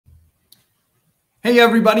Hey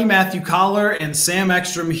everybody, Matthew Coller and Sam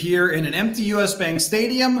Ekstrom here in an empty US Bank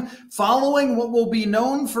Stadium following what will be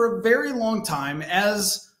known for a very long time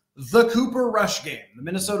as the Cooper Rush game. The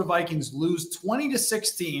Minnesota Vikings lose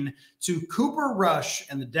 20-16 to Cooper Rush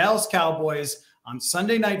and the Dallas Cowboys on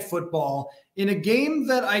Sunday Night Football in a game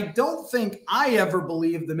that I don't think I ever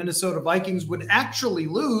believed the Minnesota Vikings would actually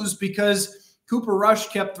lose because Cooper Rush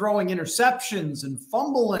kept throwing interceptions and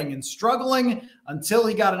fumbling and struggling until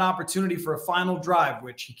he got an opportunity for a final drive,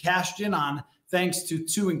 which he cashed in on thanks to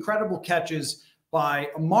two incredible catches by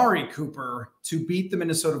Amari Cooper to beat the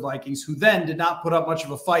Minnesota Vikings, who then did not put up much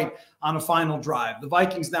of a fight on a final drive. The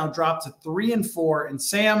Vikings now drop to 3-4. And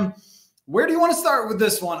Sam, where do you want to start with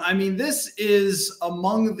this one? I mean, this is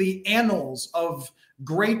among the annals of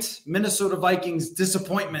great Minnesota Vikings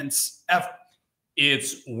disappointments ever.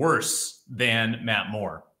 It's worse than Matt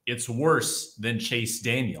Moore. It's worse than Chase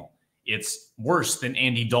Daniel. It's worse than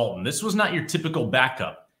Andy Dalton. This was not your typical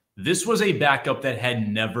backup. This was a backup that had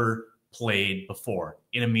never played before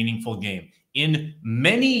in a meaningful game. In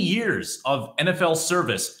many years of NFL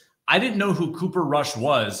service, I didn't know who Cooper Rush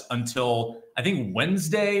was until I think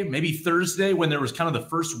Wednesday, maybe Thursday, when there was kind of the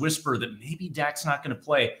first whisper that maybe Dak's not going to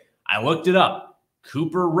play. I looked it up.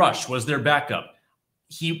 Cooper Rush was their backup.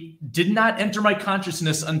 He did not enter my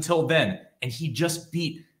consciousness until then, and he just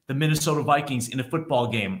beat the Minnesota Vikings in a football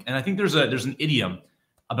game. And I think there's an idiom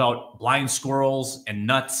about blind squirrels and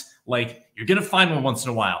nuts. Like, you're going to find one once in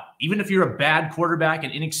a while. Even if you're a bad quarterback,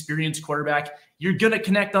 an inexperienced quarterback, you're going to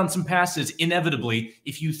connect on some passes inevitably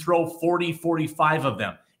if you throw 40, 45 of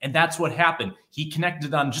them. And that's what happened. He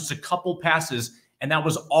connected on just a couple passes, and that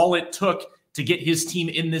was all it took to get his team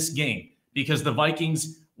in this game because the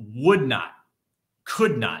Vikings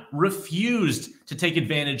could not, refused to take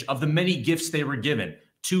advantage of the many gifts they were given.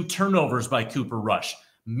 2 turnovers by Cooper Rush,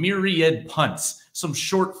 myriad punts, some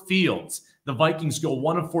short fields. The Vikings go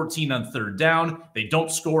 1 of 14 on third down. They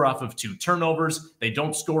don't score off of 2 turnovers. They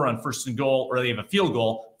don't score on first and goal, or they have a field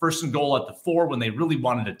goal, first and goal at the 4 when they really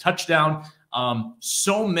wanted a touchdown.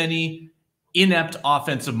 So many inept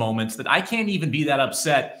offensive moments that I can't even be that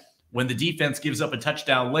upset when the defense gives up a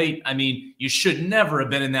touchdown late. I mean, you should never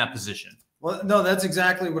have been in that position. Well, no, that's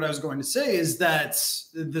exactly what I was going to say, is that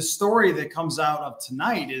the story that comes out of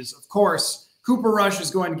tonight is, of course, Cooper Rush is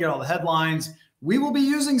going to get all the headlines. We will be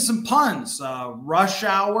using some puns, rush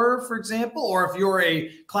hour, for example, or if you're a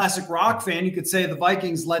classic rock fan, you could say the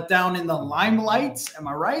Vikings let down in the limelight. Am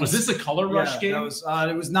I right? Was this a color rush game? That was,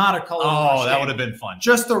 it was not a color rush game. Oh, that would have been fun.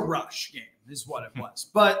 Just a rush game is what it was.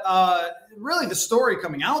 But really the story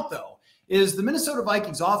coming out, though, is the Minnesota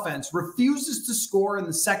Vikings offense refuses to score in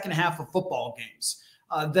the second half of football games.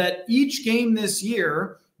 That each game this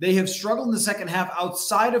year, they have struggled in the second half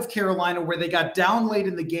outside of Carolina, where they got down late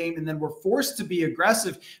in the game and then were forced to be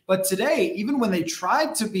aggressive. But today, even when they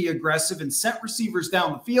tried to be aggressive and sent receivers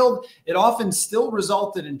down the field, it often still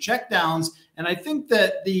resulted in checkdowns. And I think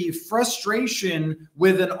that the frustration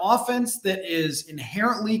with an offense that is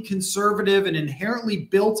inherently conservative and inherently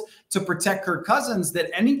built to protect Kirk Cousins, that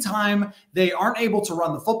anytime they aren't able to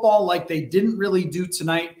run the football like they didn't really do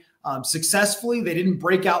tonight, successfully. They didn't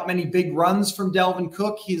break out many big runs from Dalvin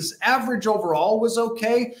Cook. His average overall was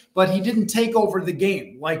okay, but he didn't take over the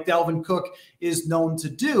game like Dalvin Cook is known to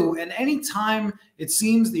do. And anytime it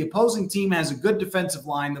seems the opposing team has a good defensive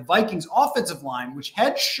line, the Vikings offensive line, which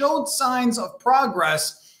had showed signs of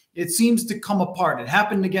progress, it seems to come apart. It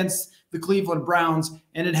happened against the Cleveland Browns,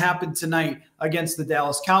 and it happened tonight against the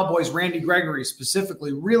Dallas Cowboys. Randy Gregory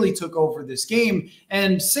specifically really took over this game.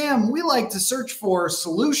 And Sam, we like to search for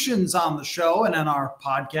solutions on the show and on our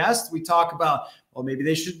podcast. We talk about, well, maybe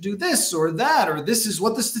they should do this or that, or this is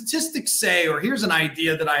what the statistics say, or here's an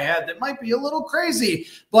idea that I had that might be a little crazy.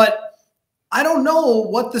 But I don't know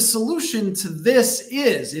what the solution to this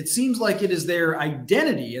is. It seems like it is their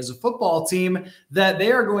identity as a football team that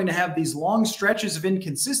they are going to have these long stretches of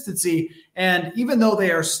inconsistency. And even though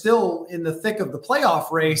they are still in the thick of the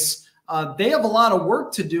playoff race, they have a lot of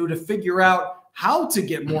work to do to figure out how to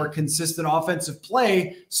get more consistent offensive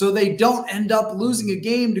play so they don't end up losing a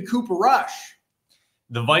game to Cooper Rush.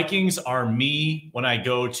 The Vikings are me when I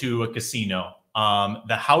go to a casino.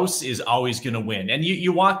 The house is always going to win. And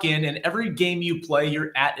you walk in, and every game you play,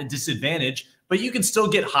 you're at a disadvantage, but you can still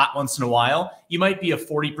get hot once in a while. You might be a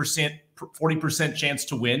 40% chance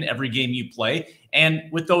to win every game you play. And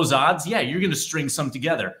with those odds, yeah, you're going to string some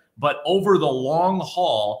together. But over the long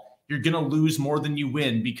haul, you're going to lose more than you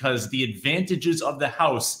win because the advantages of the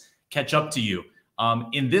house catch up to you.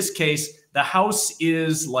 In this case, the house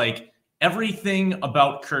is like everything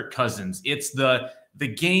about Kirk Cousins. It's the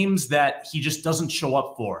games that he just doesn't show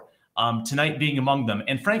up for. tonight being among them.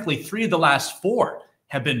 And frankly, 3 of the last 4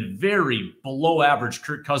 have been very below average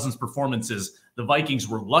Kirk Cousins performances. The Vikings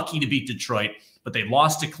were lucky to beat Detroit, but they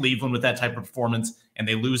lost to Cleveland with that type of performance, and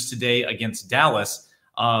they lose today against Dallas.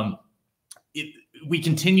 We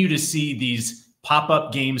continue to see these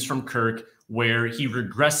pop-up games from Kirk where he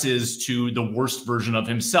regresses to the worst version of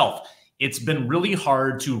himself. It's been really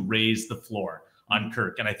hard to raise the floor on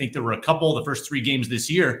Kirk. And I think there were a couple of the first 3 games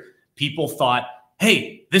this year, people thought,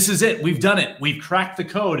 hey, this is it. We've done it. We've cracked the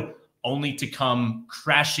code, only to come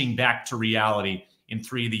crashing back to reality in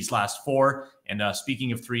 3 of these last 4. And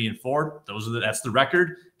speaking of 3 and 4, that's the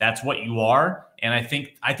record. That's what you are. And I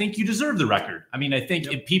think you deserve the record. I mean, I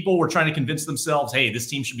think if people were trying to convince themselves, hey, this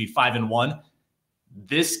team should be 5-1,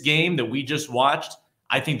 this game that we just watched,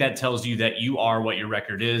 I think that tells you that you are what your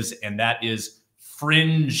record is, and that is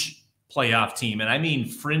fringe playoff team. And I mean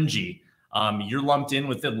fringy. You're lumped in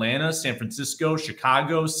with Atlanta, San Francisco,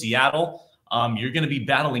 Chicago, Seattle. You're going to be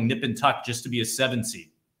battling nip and tuck just to be a 7 seed.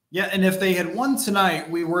 Yeah, and if they had won tonight,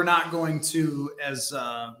 we were not going to, as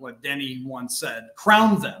what Denny once said,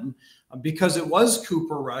 crown them because it was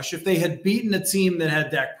Cooper Rush. If they had beaten a team that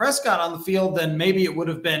had Dak Prescott on the field, then maybe it would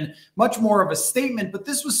have been much more of a statement. But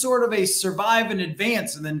this was sort of a survive and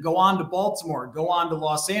advance and then go on to Baltimore, go on to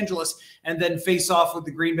Los Angeles, and then face off with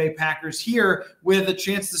the Green Bay Packers here with a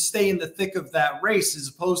chance to stay in the thick of that race, as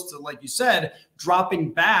opposed to, like you said,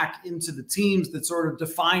 dropping back into the teams that sort of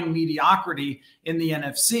define mediocrity in the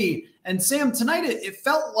NFC. And Sam, tonight it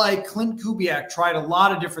felt like Clint Kubiak tried a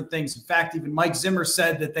lot of different things. In fact, even Mike Zimmer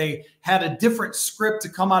said that they had a different script to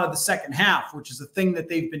come out of the second half, which is a thing that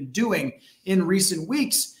they've been doing in recent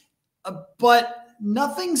weeks. But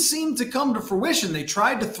nothing seemed to come to fruition. They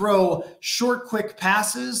tried to throw short, quick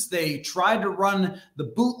passes. They tried to run the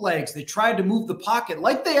bootlegs. They tried to move the pocket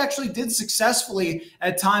like they actually did successfully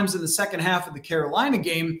at times in the second half of the Carolina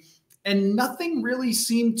game. And nothing really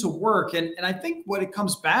seemed to work. And I think what it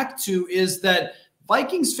comes back to is that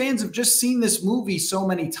Vikings fans have just seen this movie so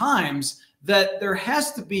many times that there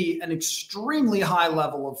has to be an extremely high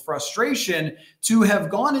level of frustration to have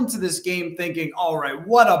gone into this game thinking, all right,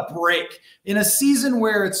 what a break. In a season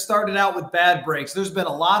where it started out with bad breaks, there's been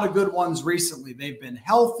a lot of good ones recently. They've been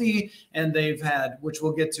healthy, and they've had, which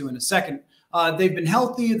we'll get to in a second, they've been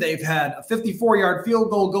healthy. They've had a 54-yard field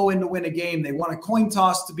goal go in to win a game. They won a coin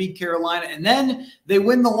toss to beat Carolina, and then they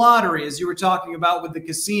win the lottery, as you were talking about with the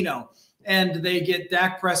casino. And they get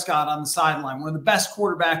Dak Prescott on the sideline, one of the best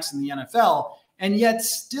quarterbacks in the NFL, and yet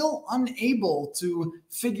still unable to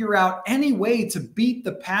figure out any way to beat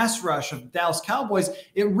the pass rush of the Dallas Cowboys.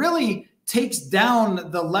 It really takes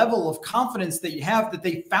down the level of confidence that you have that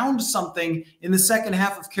they found something in the second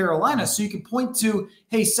half of Carolina. So you can point to,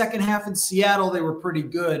 hey, second half in Seattle, they were pretty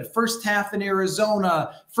good. First half in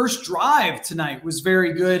Arizona, first drive tonight was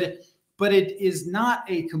very good. But it is not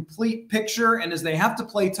a complete picture. And as they have to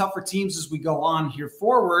play tougher teams as we go on here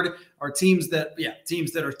forward, are teams that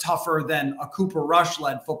are tougher than a Cooper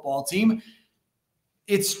Rush-led football team.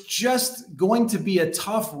 It's just going to be a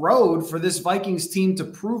tough road for this Vikings team to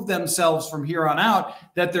prove themselves from here on out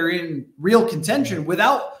that they're in real contention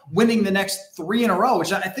without winning the next 3 in a row,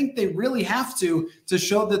 which I think they really have to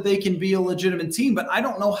show that they can be a legitimate team. But I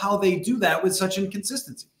don't know how they do that with such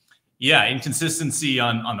inconsistency. Yeah, inconsistency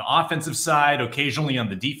on the offensive side, occasionally on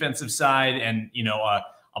the defensive side, and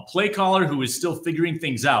a play caller who is still figuring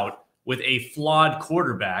things out with a flawed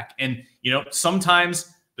quarterback. And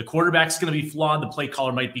sometimes the quarterback's going to be flawed, the play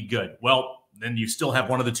caller might be good. Well, then you still have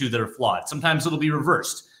one of the two that are flawed. Sometimes it'll be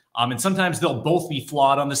reversed, and sometimes they'll both be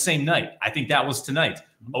flawed on the same night. I think that was tonight.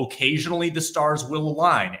 Occasionally the stars will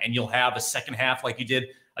align, and you'll have a second half like you did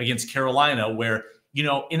against Carolina, where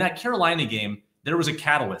in that Carolina game, there was a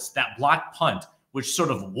catalyst, that blocked punt, which sort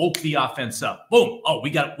of woke the offense up. Boom. Oh, we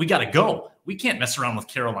got to go. We can't mess around with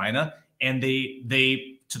Carolina. And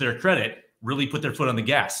they, to their credit, really put their foot on the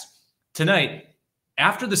gas. Tonight,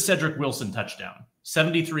 after the Cedric Wilson touchdown,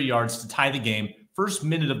 73 yards to tie the game, first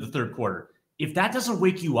minute of the third quarter, if that doesn't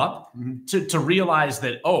wake you up to realize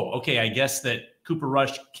that, oh, okay, I guess that Cooper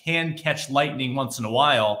Rush can catch lightning once in a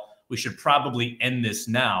while, we should probably end this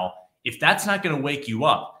now. If that's not going to wake you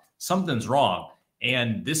up, something's wrong.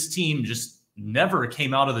 And this team just never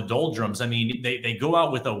came out of the doldrums. I mean, they go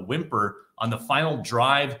out with a whimper on the final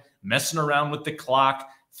drive, messing around with the clock,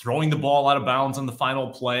 throwing the ball out of bounds on the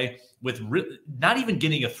final play, with not even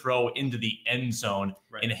getting a throw into the end zone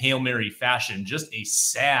in a Hail Mary fashion. Just a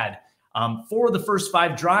sad 4 of the first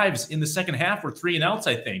 5 drives in the second half were 3 and outs,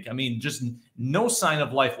 I think. I mean, just no sign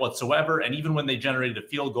of life whatsoever. And even when they generated a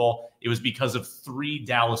field goal, it was because of 3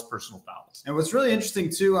 Dallas personal fouls. And what's really interesting,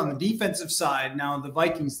 too, on the defensive side, now the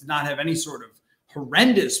Vikings did not have any sort of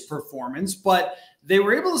horrendous performance, but they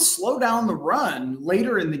were able to slow down the run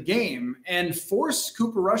later in the game and force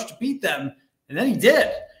Cooper Rush to beat them. And then he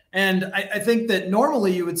did. And I think that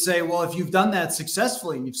normally you would say, well, if you've done that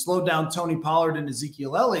successfully and you've slowed down Tony Pollard and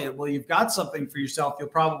Ezekiel Elliott, well, you've got something for yourself. You'll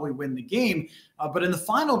probably win the game. But in the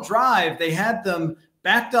final drive, they had them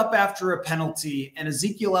backed up after a penalty, and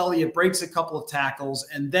Ezekiel Elliott breaks a couple of tackles,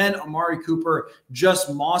 and then Amari Cooper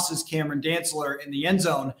just mosses Cameron Dantzler in the end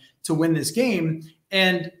zone to win this game.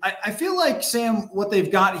 And I feel like, Sam, what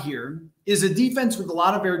they've got here is a defense with a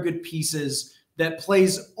lot of very good pieces that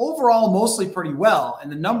plays overall mostly pretty well. And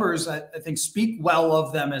the numbers, I think, speak well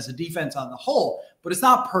of them as a defense on the whole, but it's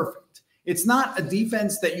not perfect. It's not a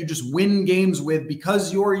defense that you just win games with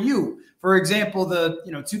because you're you. For example,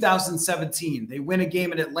 2017, they win a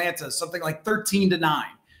game in Atlanta, something like 13-9.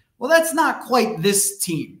 Well, that's not quite this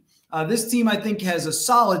team. This team, I think, has a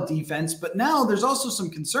solid defense, but now there's also some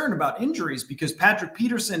concern about injuries because Patrick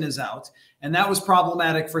Peterson is out, and that was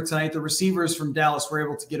problematic for tonight. The receivers from Dallas were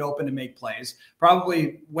able to get open and make plays,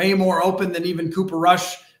 probably way more open than even Cooper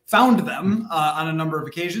Rush found them on a number of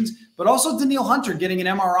occasions, but also Danielle Hunter getting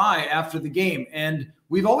an MRI after the game. And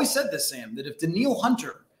we've always said this, Sam, that if Danielle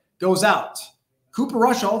Hunter goes out, Cooper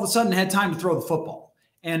Rush all of a sudden had time to throw the football.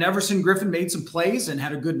 And Everson Griffin made some plays and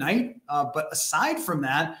had a good night. But aside from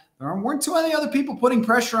that, there weren't too many other people putting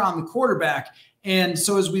pressure on the quarterback. And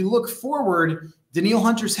so as we look forward, Danielle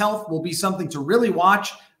Hunter's health will be something to really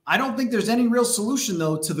watch. I don't think there's any real solution,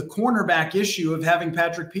 though, to the cornerback issue of having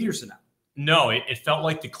Patrick Peterson out. No, it felt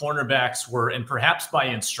like the cornerbacks were, and perhaps by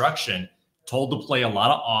instruction, told to play a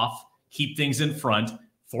lot of off, keep things in front,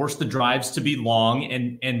 force the drives to be long.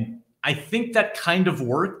 And I think that kind of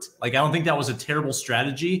worked. Like, I don't think that was a terrible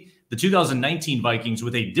strategy. The 2019 Vikings,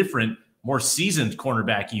 with a different, more seasoned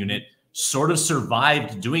cornerback unit, sort of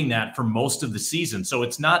survived doing that for most of the season. So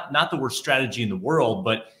it's not the worst strategy in the world,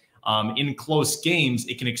 but in close games,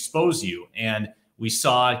 it can expose you. And we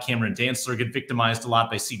saw Cameron Dantzler get victimized a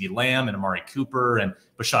lot by CeeDee Lamb and Amari Cooper, and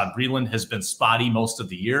Bashaud Breeland has been spotty most of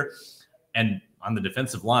the year. And on the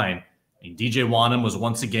defensive line, I mean, DJ Wanham was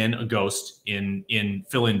once again a ghost in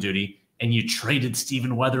fill-in duty, and you traded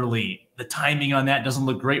Stephen Weatherly. The timing on that doesn't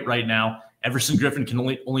look great right now. Everson Griffin can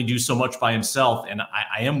only do so much by himself, and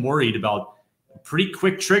I am worried about a pretty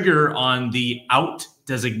quick trigger on the out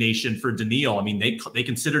designation for Danielle. I mean, they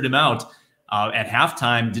considered him out at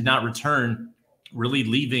halftime, did not return, really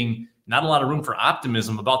leaving not a lot of room for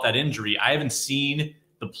optimism about that injury. I haven't seen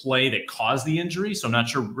the play that caused the injury, so I'm not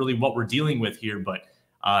sure really what we're dealing with here, but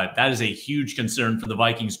that is a huge concern for the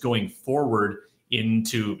Vikings going forward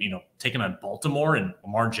into, taking on Baltimore and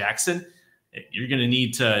Lamar Jackson. You're going to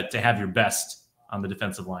need to have your best on the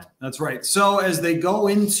defensive line. That's right. So as they go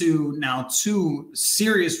into now 2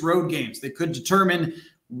 serious road games, they could determine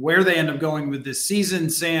where they end up going with this season.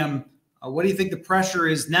 Sam, what do you think the pressure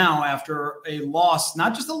is now after a loss,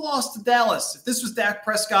 not just a loss to Dallas? If this was Dak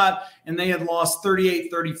Prescott and they had lost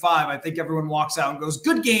 38-35, I think everyone walks out and goes,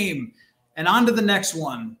 good game, and on to the next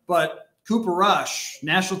one. But Cooper Rush,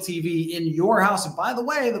 national TV in your house. And by the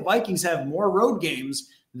way, the Vikings have more road games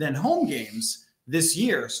than home games this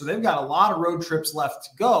year. So they've got a lot of road trips left to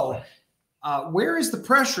go. Where is the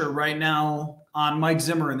pressure right now on Mike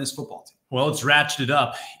Zimmer and this football team? Well, it's ratcheted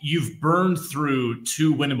up. You've burned through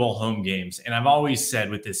 2 winnable home games. And I've always said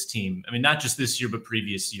with this team, I mean, not just this year, but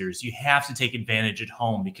previous years, you have to take advantage at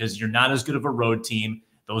home because you're not as good of a road team.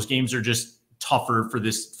 Those games are just tougher for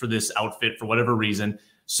this outfit for whatever reason.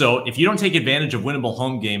 So if you don't take advantage of winnable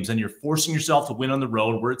home games, then you're forcing yourself to win on the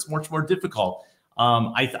road where it's much more difficult.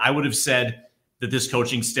 I would have said that this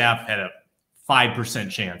coaching staff had a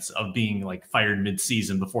 5% chance of being fired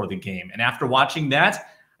mid-season before the game. And after watching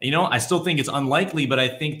that, I still think it's unlikely, but I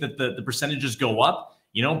think that the percentages go up.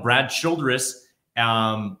 Brad Childress,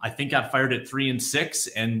 I think got fired at 3-6.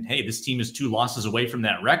 And hey, this team is 2 losses away from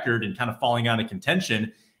that record and kind of falling out of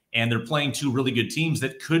contention. And they're playing 2 really good teams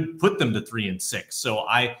that could put them to 3-6. So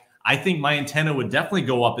I think my antenna would definitely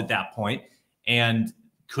go up at that point. And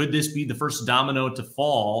could this be the first domino to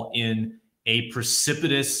fall in a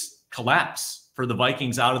precipitous collapse for the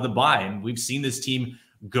Vikings out of the bye? And we've seen this team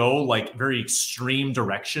go very extreme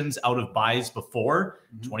directions out of byes before.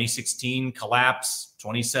 2016 collapse,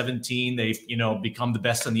 2017 they've become the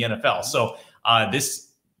best in the NFL. So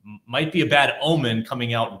this might be a bad omen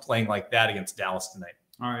coming out and playing like that against Dallas tonight.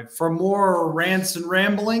 All right. For more rants and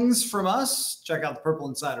ramblings from us, check out the Purple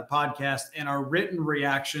Insider podcast and our written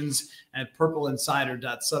reactions at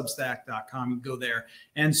purpleinsider.substack.com. Go there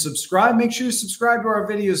and subscribe. Make sure you subscribe to our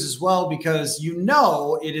videos as well, because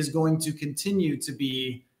it is going to continue to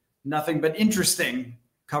be nothing but interesting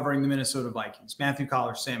covering the Minnesota Vikings. Matthew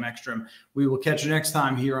Coller, Sam Ekstrom. We will catch you next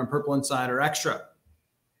time here on Purple Insider Extra.